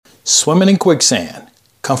Swimming in Quicksand,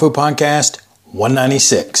 Kung Fu Podcast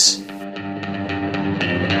 196.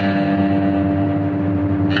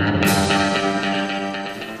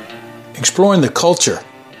 Exploring the culture,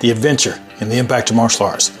 the adventure, and the impact of martial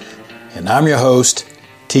arts. And I'm your host,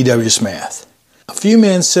 T.W. Smith. A few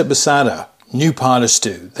men sit beside a new pot of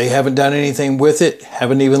stew. They haven't done anything with it,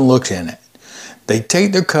 haven't even looked in it. They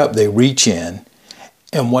take their cup, they reach in,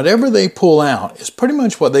 and whatever they pull out is pretty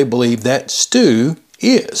much what they believe that stew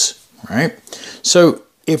is, right? So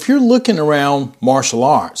if you're looking around martial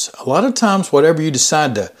arts, a lot of times whatever you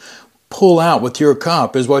decide to pull out with your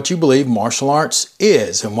cup is what you believe martial arts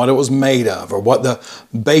is and what it was made of or what the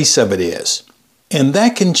base of it is. And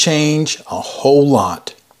that can change a whole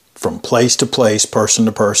lot from place to place, person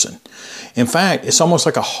to person. In fact, it's almost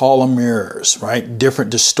like a hall of mirrors, right? Different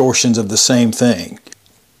distortions of the same thing.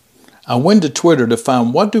 I went to Twitter to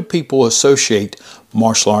find what do people associate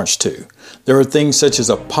martial arts to. There are things such as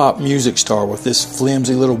a pop music star with this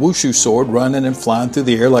flimsy little wushu sword running and flying through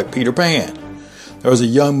the air like Peter Pan. There was a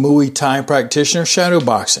young Muay Thai practitioner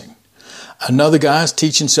shadowboxing. Another guy is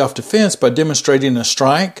teaching self-defense by demonstrating a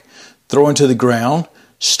strike, throwing to the ground,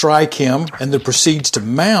 strike him, and then proceeds to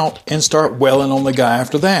mount and start wailing on the guy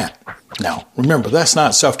after that. Now, remember, that's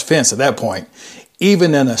not self-defense at that point,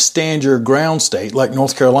 even in a stand your ground state like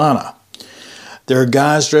North Carolina. There are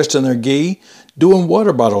guys dressed in their gi doing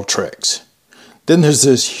water bottle tricks. Then there's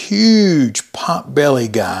this huge pot-belly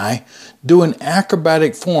guy doing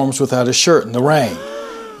acrobatic forms without a shirt in the rain.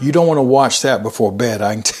 You don't want to watch that before bed,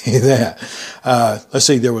 I can tell you that. Let's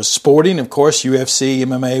see, there was sporting, of course, UFC,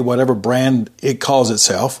 MMA, whatever brand it calls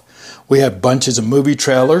itself. We had bunches of movie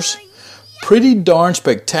trailers. Pretty darn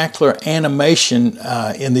spectacular animation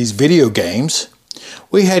in these video games.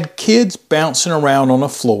 We had kids bouncing around on the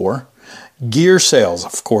floor. Gear sales,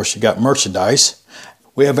 of course, you got merchandise.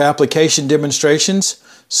 We have application demonstrations,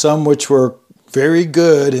 some which were very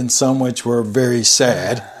good and some which were very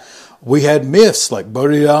sad. We had myths like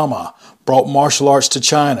Bodhidharma brought martial arts to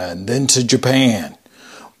China and then to Japan.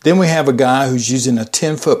 Then we have a guy who's using a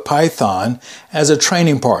 10-foot python as a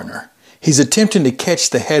training partner. He's attempting to catch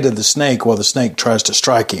the head of the snake while the snake tries to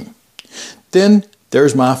strike him. Then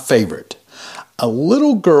there's my favorite. A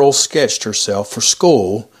little girl sketched herself for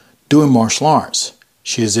school doing martial arts.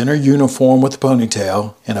 She is in her uniform with a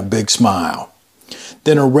ponytail and a big smile.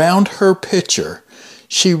 Then around her picture,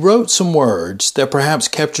 she wrote some words that perhaps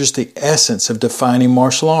captures the essence of defining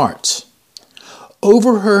martial arts.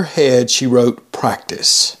 Over her head, she wrote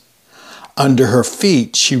practice. Under her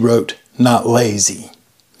feet, she wrote not lazy.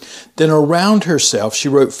 Then around herself, she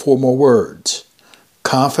wrote 4 more words: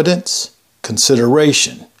 confidence,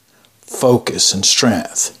 consideration, focus, and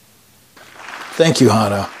strength. Thank you,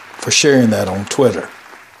 Hannah, for sharing that on Twitter.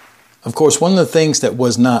 Of course, one of the things that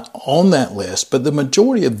was not on that list, but the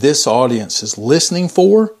majority of this audience is listening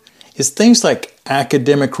for, is things like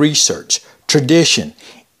academic research, tradition,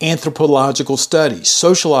 anthropological studies,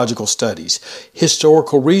 sociological studies,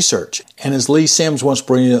 historical research, and as Lee Sims once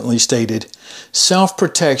brilliantly stated,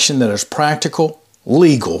 self-protection that is practical,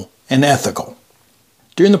 legal, and ethical.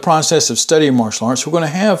 During the process of studying martial arts, we're going to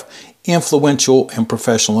have influential and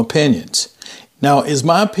professional opinions. Now, is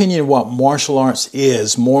my opinion what martial arts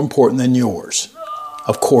is more important than yours?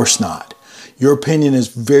 Of course not. Your opinion is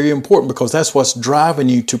very important because that's what's driving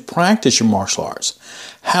you to practice your martial arts.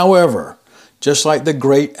 However, just like the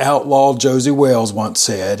great outlaw Josie Wales once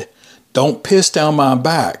said, don't piss down my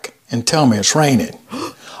back and tell me it's raining.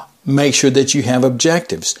 Make sure that you have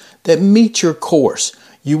objectives that meet your course.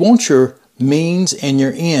 You want your means and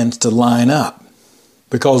your ends to line up.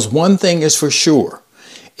 Because one thing is for sure,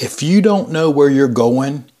 if you don't know where you're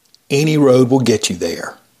going, any road will get you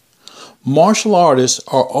there. Martial artists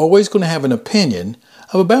are always going to have an opinion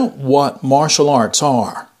about what martial arts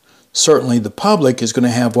are. Certainly the public is going to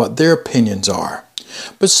have what their opinions are.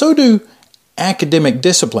 But so do academic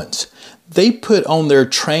disciplines. They put on their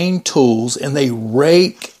trained tools and they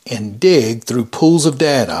rake and dig through pools of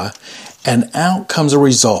data, and out comes a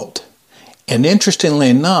result. And interestingly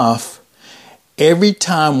enough, every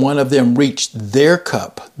time one of them reached their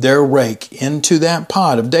cup, their rake, into that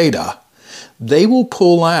pot of data, they will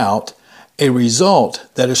pull out a result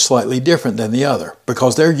that is slightly different than the other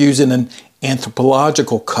because they're using an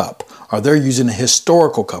anthropological cup, or they're using a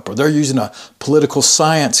historical cup, or they're using a political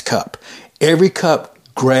science cup. Every cup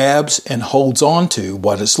grabs and holds on to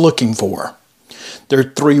what it's looking for. There are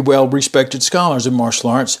 3 well-respected scholars in martial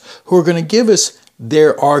arts who are going to give us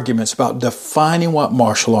their arguments about defining what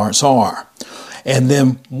martial arts are. And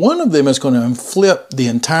then one of them is going to flip the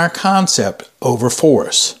entire concept over for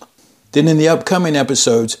us. Then in the upcoming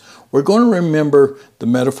episodes, we're going to remember the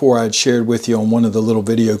metaphor I had shared with you on one of the little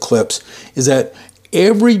video clips, is that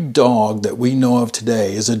every dog that we know of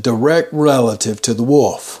today is a direct relative to the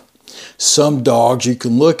wolf. Some dogs you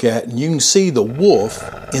can look at and you can see the wolf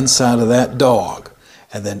inside of that dog.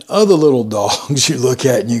 And then other little dogs you look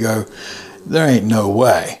at and you go, there ain't no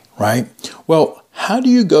way, right? Well, how do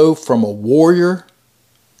you go from a warrior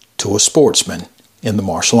to a sportsman in the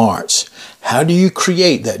martial arts? How do you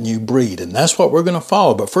create that new breed? And that's what we're going to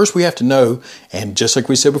follow. But first we have to know, and just like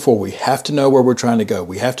we said before, we have to know where we're trying to go.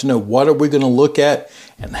 We have to know what are we going to look at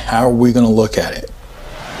and how are we going to look at it.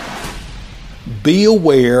 Be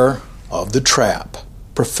aware of the trap.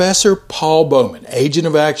 Professor Paul Bowman, Agent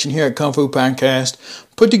of Action here at Kung Fu Podcast,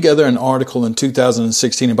 put together an article in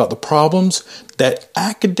 2016 about the problems that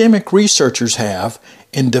academic researchers have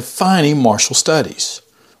in defining martial studies.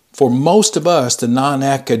 For most of us, the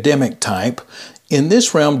non-academic type, in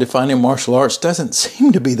this realm, defining martial arts doesn't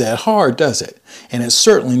seem to be that hard, does it? And it's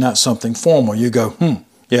certainly not something formal. You go,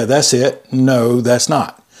 yeah, that's it. No, that's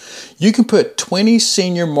not. You can put 20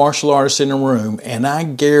 senior martial artists in a room, and I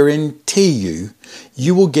guarantee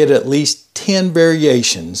you will get at least 10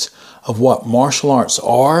 variations of what martial arts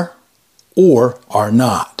are or are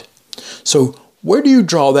not. So where do you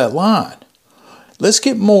draw that line? Let's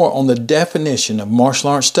get more on the definition of martial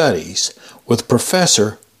arts studies with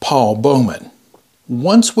Professor Paul Bowman.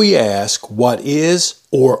 Once we ask what is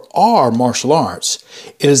or are martial arts,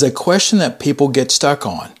 it is a question that people get stuck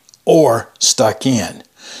on or stuck in.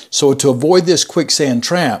 So to avoid this quicksand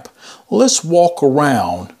trap, let's walk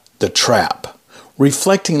around the trap,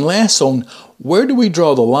 reflecting less on where do we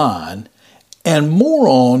draw the line and more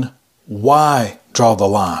on why draw the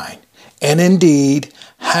line, and indeed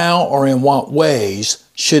how or in what ways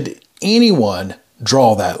should anyone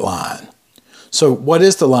draw that line. So what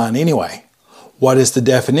is the line anyway? What is the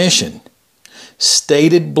definition?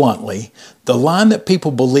 Stated bluntly, the line that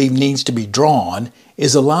people believe needs to be drawn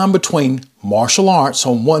is a line between martial arts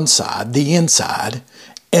on one side, the inside,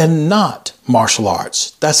 and not martial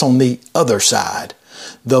arts. That's on the other side.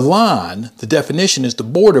 The line, the definition, is the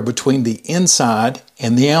border between the inside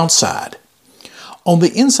and the outside. On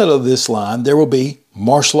the inside of this line, there will be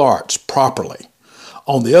martial arts properly.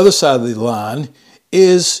 On the other side of the line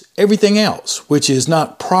is everything else, which is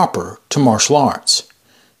not proper to martial arts.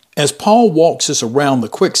 As Paul walks us around the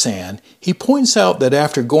quicksand, he points out that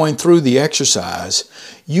after going through the exercise,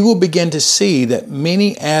 you will begin to see that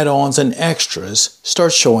many add-ons and extras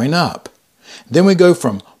start showing up. Then we go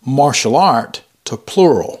from martial art to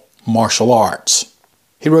plural, martial arts.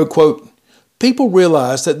 He wrote, quote, "People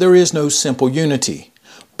realize that there is no simple unity,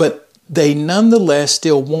 but they nonetheless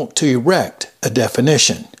still want to erect a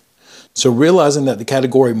definition. So realizing that the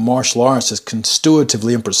category martial arts is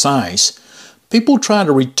constitutively imprecise, people try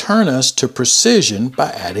to return us to precision by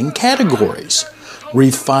adding categories,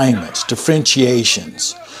 refinements,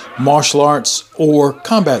 differentiations, martial arts or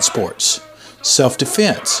combat sports,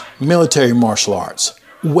 self-defense, military martial arts,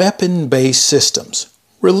 weapon-based systems,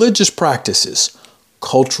 religious practices,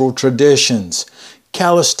 cultural traditions,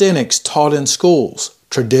 calisthenics taught in schools,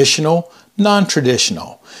 traditional,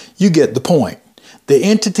 non-traditional. You get the point. The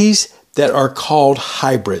entities that are called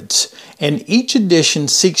hybrids, and each edition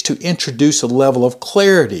seeks to introduce a level of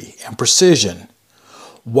clarity and precision,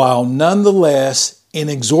 while nonetheless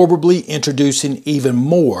inexorably introducing even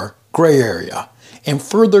more gray area and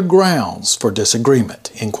further grounds for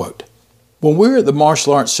disagreement," end quote. When we're at the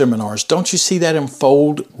martial arts seminars, don't you see that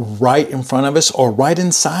unfold right in front of us or right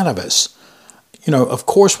inside of us? You know, of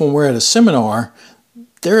course, when we're at a seminar,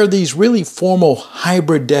 there are these really formal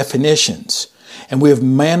hybrid definitions, and we have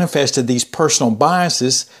manifested these personal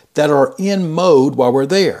biases that are in mode while we're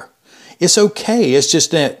there. It's okay. It's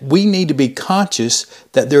just that we need to be conscious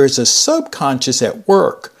that there is a subconscious at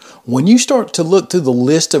work. When you start to look through the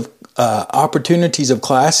list of opportunities of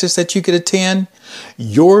classes that you could attend,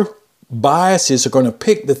 your biases are going to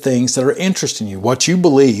pick the things that are interesting you, what you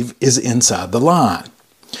believe is inside the line.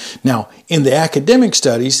 Now, in the academic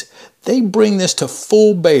studies, they bring this to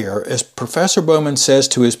full bear, as Professor Bowman says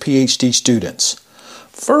to his PhD students.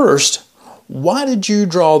 First, why did you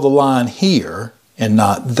draw the line here and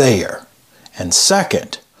not there? And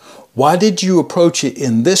second, why did you approach it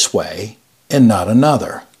in this way and not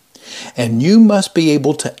another? And you must be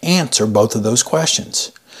able to answer both of those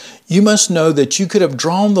questions. You must know that you could have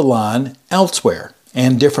drawn the line elsewhere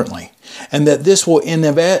and differently, and that this will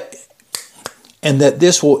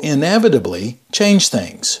inevitably change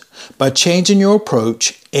things. By changing your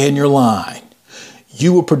approach and your line,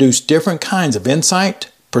 you will produce different kinds of insight,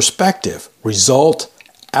 perspective, result,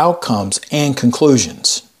 outcomes, and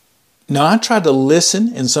conclusions. Now, I try to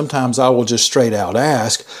listen, and sometimes I will just straight out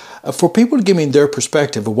ask, for people to give me their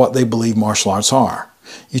perspective of what they believe martial arts are.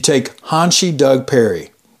 You take Hanshi Doug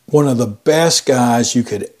Perry, one of the best guys you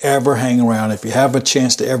could ever hang around. If you have a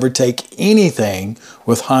chance to ever take anything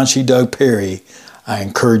with Hanshi Doug Perry, I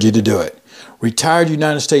encourage you to do it. Retired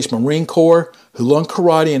United States Marine Corps who learned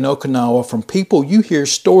karate in Okinawa from people you hear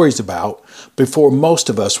stories about before most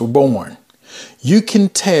of us were born. You can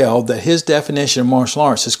tell that his definition of martial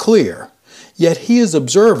arts is clear, yet he is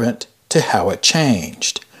observant to how it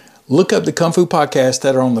changed. Look up the Kung Fu podcasts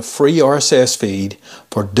that are on the free RSS feed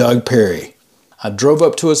for Doug Perry. I drove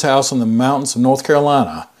up to his house in the mountains of North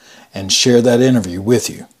Carolina and shared that interview with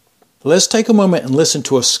you. Let's take a moment and listen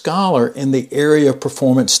to a scholar in the area of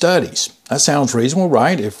performance studies. That sounds reasonable,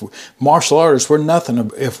 right? If martial artists, we're nothing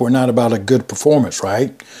if we're not about a good performance,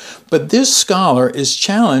 right? But this scholar is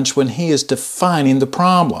challenged when he is defining the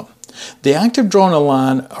problem. The act of drawing a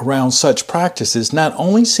line around such practices not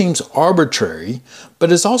only seems arbitrary,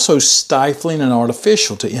 but is also stifling and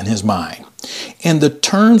artificial in his mind. In the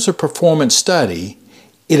terms of performance study,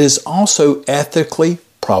 it is also ethically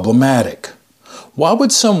problematic. Why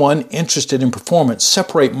would someone interested in performance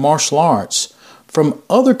separate martial arts from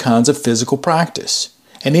other kinds of physical practice?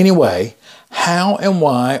 And anyway, how and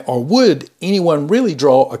why, or would anyone really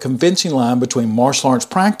draw a convincing line between martial arts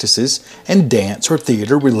practices and dance or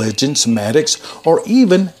theater, religion, somatics, or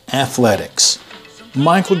even athletics?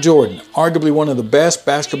 Michael Jordan, arguably one of the best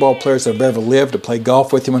basketball players that have ever lived. I played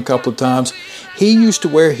golf with him a couple of times. He used to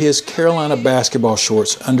wear his Carolina basketball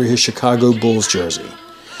shorts under his Chicago Bulls jersey.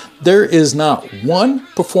 There is not one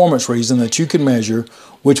performance reason that you can measure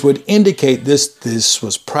which would indicate this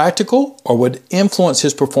was practical or would influence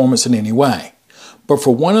his performance in any way. But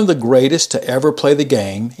for one of the greatest to ever play the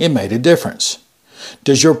game, it made a difference.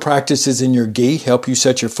 Does your practices in your gi help you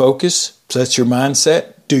set your focus, set your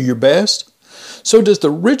mindset, do your best? So does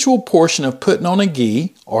the ritual portion of putting on a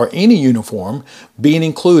gi or any uniform being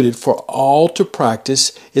included for all to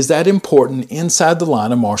practice, is that important inside the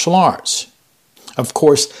line of martial arts? Of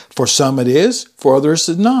course, for some it is, for others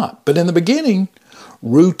it's not. But in the beginning,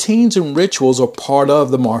 routines and rituals are part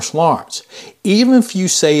of the martial arts. Even if you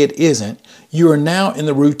say it isn't, you are now in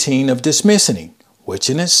the routine of dismissing, which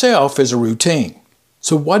in itself is a routine.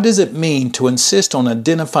 So what does it mean to insist on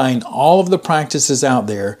identifying all of the practices out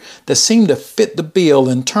there that seem to fit the bill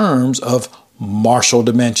in terms of martial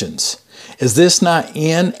dimensions? Is this not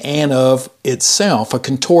in and of itself a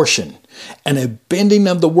contortion and a bending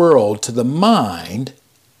of the world to the mind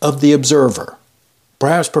of the observer?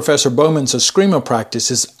 Perhaps Professor Bowman's Eskrima practice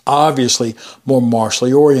is obviously more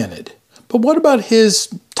martially oriented. But what about his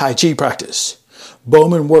Tai Chi practice?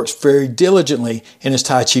 Bowman works very diligently in his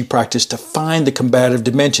Tai Chi practice to find the combative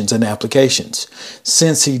dimensions and applications.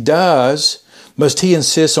 Since he does, must he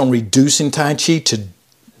insist on reducing Tai Chi to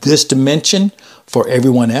this dimension for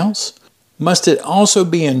everyone else? Must it also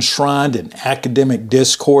be enshrined in academic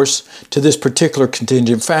discourse to this particular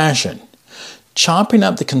contingent fashion? Chopping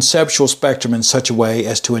up the conceptual spectrum in such a way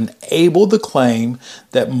as to enable the claim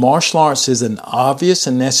that martial arts is an obvious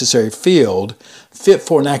and necessary field fit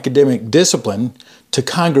for an academic discipline to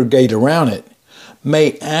congregate around it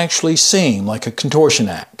may actually seem like a contortion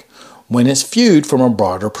act when it's viewed from a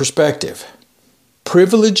broader perspective.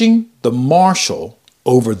 Privileging the martial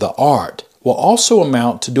over the art will also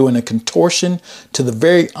amount to doing a contortion to the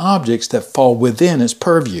very objects that fall within its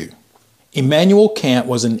purview. Immanuel Kant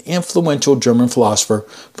was an influential German philosopher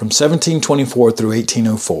from 1724 through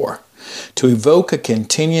 1804. To evoke a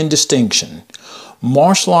Kantian distinction,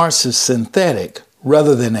 martial arts is synthetic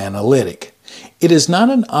rather than analytic. It is not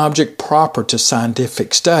an object proper to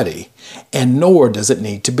scientific study, and nor does it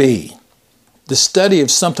need to be. The study of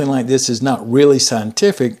something like this is not really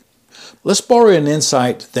scientific. Let's borrow an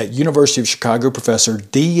insight that University of Chicago professor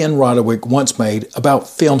D.N. Roderick once made about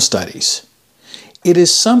film studies. It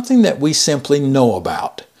is something that we simply know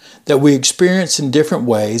about, that we experience in different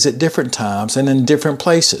ways at different times and in different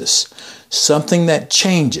places. Something that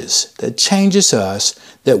changes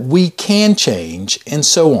us, that we can change, and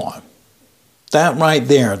so on. That right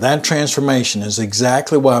there, that transformation is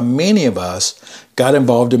exactly why many of us got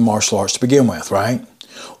involved in martial arts to begin with, right?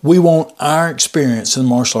 We want our experience in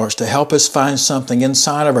martial arts to help us find something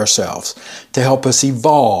inside of ourselves, to help us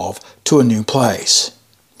evolve to a new place.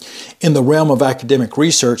 In the realm of academic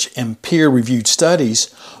research and peer-reviewed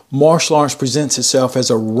studies, martial arts presents itself as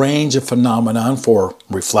a range of phenomenon for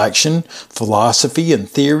reflection, philosophy and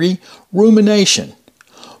theory, rumination.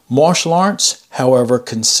 Martial arts, however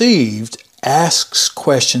conceived, asks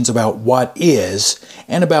questions about what is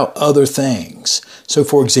and about other things. So,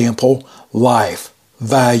 for example, life,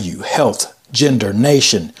 value, health, gender,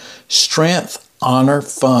 nation, strength, honor,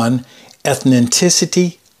 fun,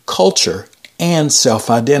 ethnicity, culture, and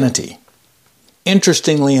self-identity.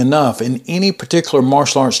 Interestingly enough, in any particular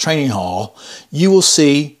martial arts training hall, you will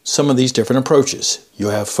see some of these different approaches.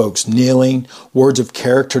 You'll have folks kneeling, words of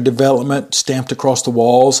character development stamped across the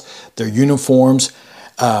walls, their uniforms,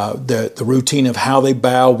 the routine of how they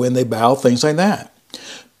bow, when they bow, things like that.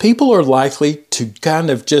 People are likely to kind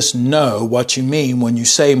of just know what you mean when you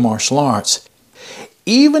say martial arts.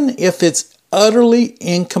 Even if it's utterly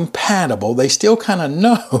incompatible, they still kind of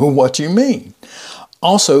know what you mean.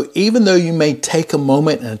 Also, even though you may take a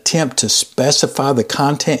moment and attempt to specify the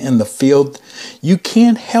content in the field, you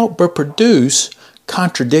can't help but produce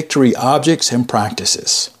contradictory objects and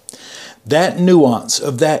practices. That nuance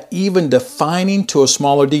of that even defining to a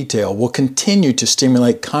smaller detail will continue to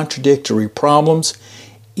stimulate contradictory problems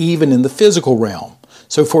even in the physical realm.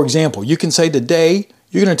 So for example, you can say today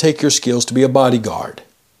you're going to take your skills to be a bodyguard.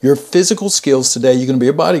 Your physical skills today, you're going to be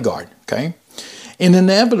a bodyguard, okay? And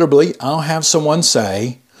inevitably, I'll have someone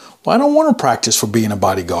say, well, I don't want to practice for being a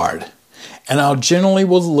bodyguard. And I'll generally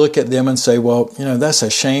will look at them and say, well, that's a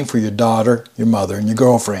shame for your daughter, your mother, and your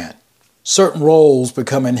girlfriend. Certain roles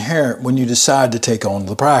become inherent when you decide to take on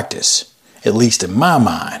the practice, at least in my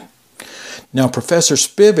mind. Now, Professor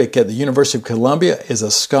Spivak at the University of Columbia is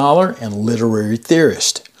a scholar and literary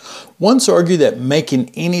theorist. Once argued that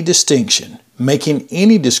making any distinction, making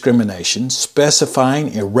any discrimination,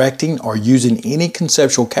 specifying, erecting, or using any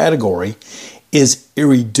conceptual category is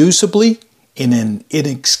irreducibly and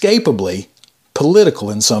inescapably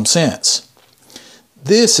political in some sense.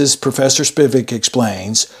 This, as Professor Spivak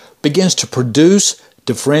explains, begins to produce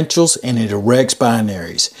differentials and it erects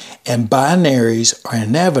binaries, and binaries are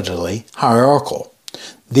inevitably hierarchical.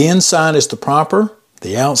 The inside is the proper,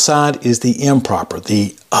 the outside is the improper,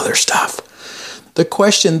 the other stuff. The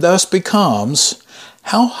question thus becomes,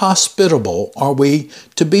 how hospitable are we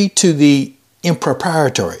to be to the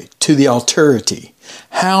impropriety, to the alterity?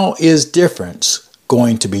 How is difference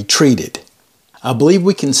going to be treated? I believe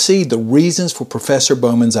we can see the reasons for Professor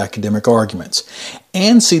Bowman's academic arguments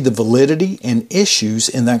and see the validity and issues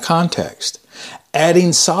in that context.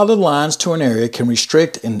 Adding solid lines to an area can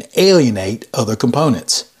restrict and alienate other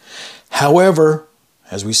components. However,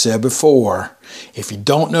 as we said before, if you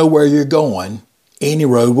don't know where you're going, any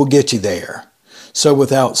road will get you there. So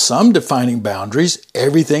without some defining boundaries,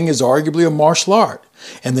 everything is arguably a martial art.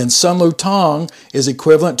 And then Sun Lutang is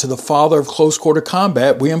equivalent to the father of close quarter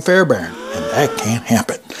combat, William Fairbairn. And that can't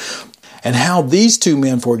happen. And how these two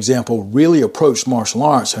men, for example, really approached martial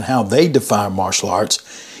arts and how they define martial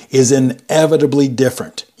arts is inevitably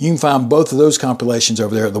different. You can find both of those compilations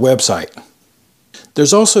over there at the website.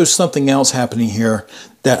 There's also something else happening here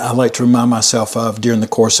that I like to remind myself of during the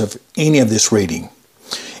course of any of this reading.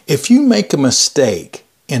 If you make a mistake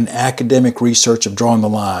in academic research of drawing the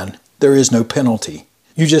line, there is no penalty.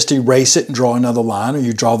 You just erase it and draw another line, or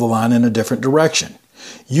you draw the line in a different direction.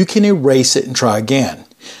 You can erase it and try again.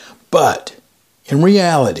 But in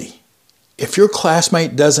reality, if your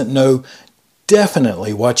classmate doesn't know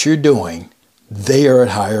definitely what you're doing, they are at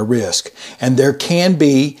higher risk. And there can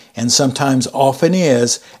be, and sometimes often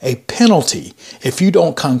is, a penalty if you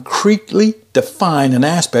don't concretely define an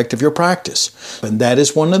aspect of your practice. And that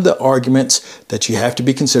is one of the arguments that you have to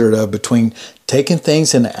be considerate of between taking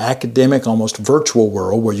things in the academic, almost virtual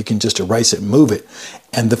world where you can just erase it and move it,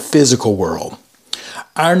 and the physical world.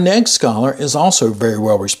 Our next scholar is also very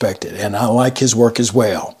well respected, and I like his work as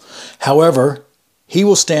well. However, he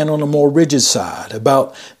will stand on a more rigid side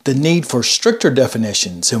about the need for stricter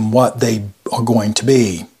definitions and what they are going to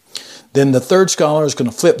be. Then the third scholar is going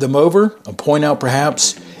to flip them over and point out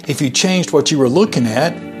perhaps if you changed what you were looking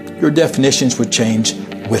at, your definitions would change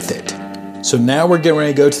with it. So now we're getting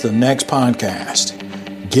ready to go to the next podcast.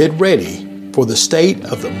 Get ready for the state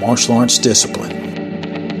of the martial arts discipline.